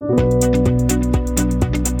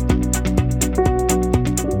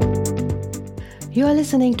You are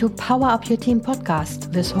listening to Power Up Your Team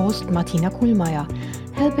podcast with host Martina Kuhlmeier,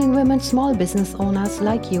 helping women small business owners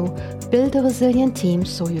like you build a resilient team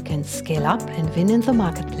so you can scale up and win in the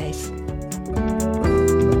marketplace.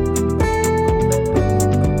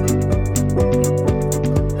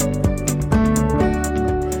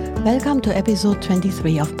 Welcome to episode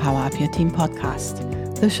 23 of Power Up Your Team podcast.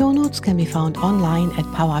 The show notes can be found online at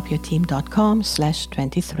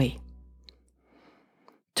powerupyourteam.com/23.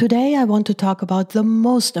 Today I want to talk about the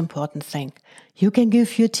most important thing you can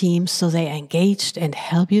give your team so they're engaged and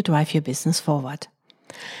help you drive your business forward.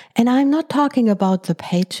 And I'm not talking about the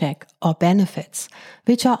paycheck or benefits,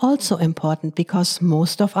 which are also important because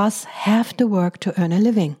most of us have to work to earn a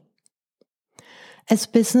living. As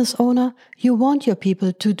business owner, you want your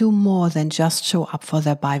people to do more than just show up for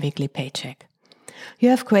their bi-weekly paycheck. You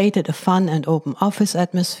have created a fun and open office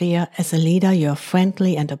atmosphere. As a leader, you're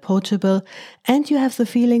friendly and approachable, and you have the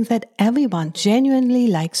feeling that everyone genuinely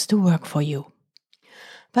likes to work for you.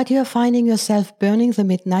 But you're finding yourself burning the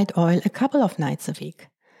midnight oil a couple of nights a week.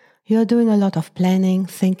 You're doing a lot of planning,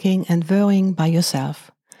 thinking, and worrying by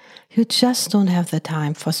yourself. You just don't have the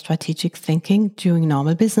time for strategic thinking during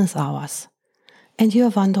normal business hours. And you're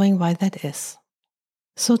wondering why that is.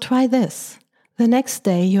 So try this. The next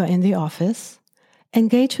day you're in the office,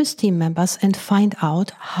 engage with team members and find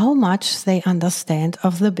out how much they understand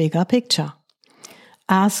of the bigger picture.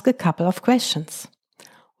 Ask a couple of questions.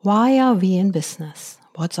 Why are we in business?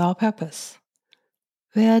 What's our purpose?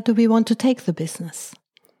 Where do we want to take the business?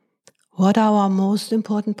 What are our most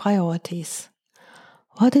important priorities?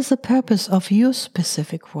 What is the purpose of your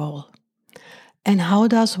specific role? And how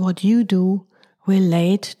does what you do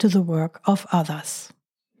relate to the work of others?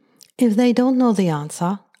 If they don't know the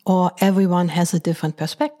answer, or everyone has a different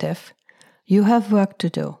perspective, you have work to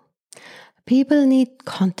do. People need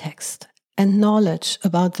context and knowledge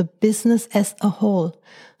about the business as a whole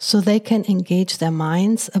so they can engage their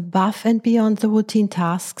minds above and beyond the routine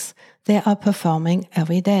tasks they are performing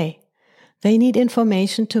every day. They need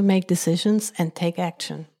information to make decisions and take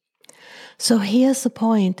action. So here's the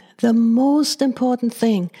point. The most important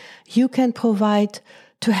thing you can provide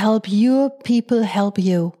to help your people help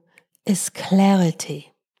you is clarity.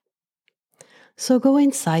 So go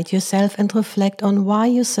inside yourself and reflect on why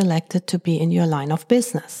you selected to be in your line of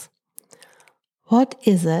business. What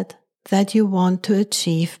is it that you want to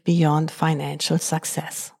achieve beyond financial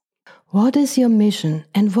success? What is your mission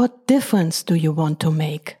and what difference do you want to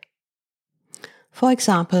make? For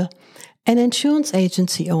example, an insurance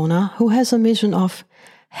agency owner who has a mission of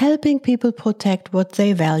helping people protect what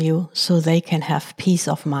they value so they can have peace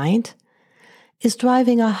of mind is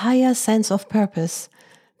driving a higher sense of purpose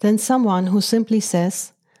than someone who simply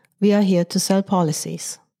says, we are here to sell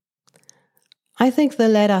policies. I think the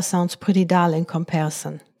latter sounds pretty dull in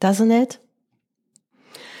comparison, doesn't it?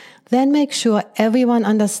 Then make sure everyone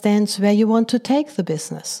understands where you want to take the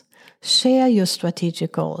business. Share your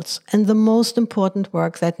strategic goals and the most important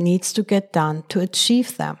work that needs to get done to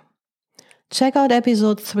achieve them. Check out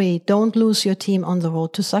episode 3, Don't Lose Your Team on the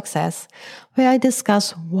Road to Success, where I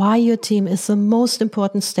discuss why your team is the most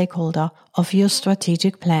important stakeholder of your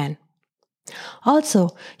strategic plan. Also,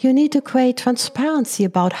 you need to create transparency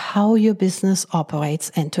about how your business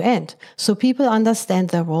operates end to end, so people understand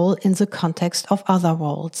their role in the context of other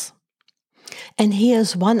roles. And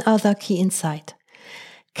here's one other key insight.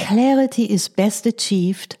 Clarity is best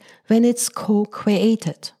achieved when it's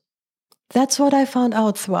co-created. That's what I found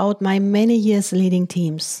out throughout my many years leading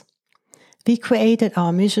teams. We created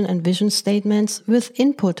our mission and vision statements with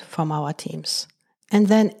input from our teams. And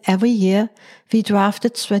then every year, we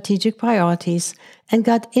drafted strategic priorities and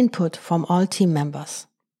got input from all team members.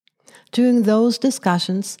 During those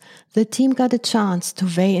discussions, the team got a chance to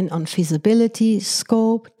weigh in on feasibility,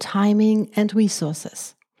 scope, timing, and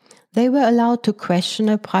resources. They were allowed to question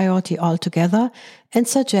a priority altogether and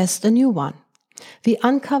suggest a new one. We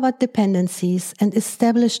uncovered dependencies and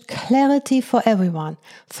established clarity for everyone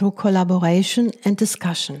through collaboration and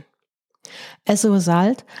discussion. As a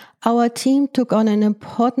result, our team took on an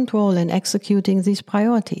important role in executing these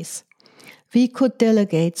priorities. We could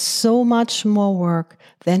delegate so much more work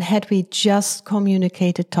than had we just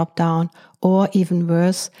communicated top-down, or even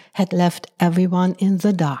worse, had left everyone in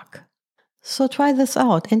the dark. So try this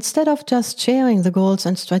out. Instead of just sharing the goals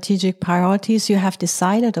and strategic priorities you have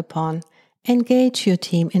decided upon, engage your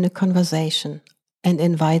team in a conversation and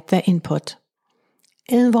invite their input.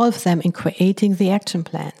 Involve them in creating the action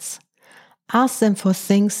plans. Ask them for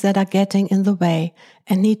things that are getting in the way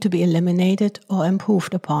and need to be eliminated or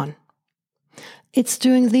improved upon. It's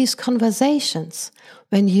during these conversations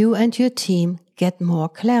when you and your team get more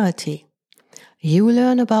clarity. You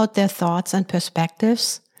learn about their thoughts and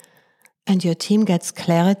perspectives, and your team gets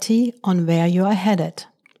clarity on where you are headed.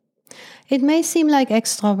 It may seem like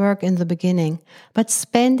extra work in the beginning, but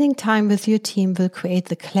spending time with your team will create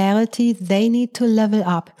the clarity they need to level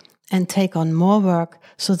up and take on more work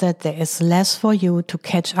so that there is less for you to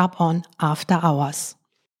catch up on after hours.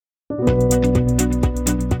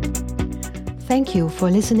 Thank you for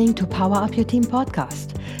listening to Power Up Your Team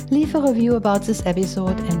podcast. Leave a review about this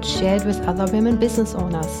episode and share it with other women business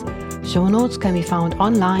owners. Show notes can be found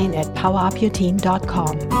online at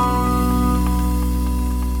powerupyourteam.com.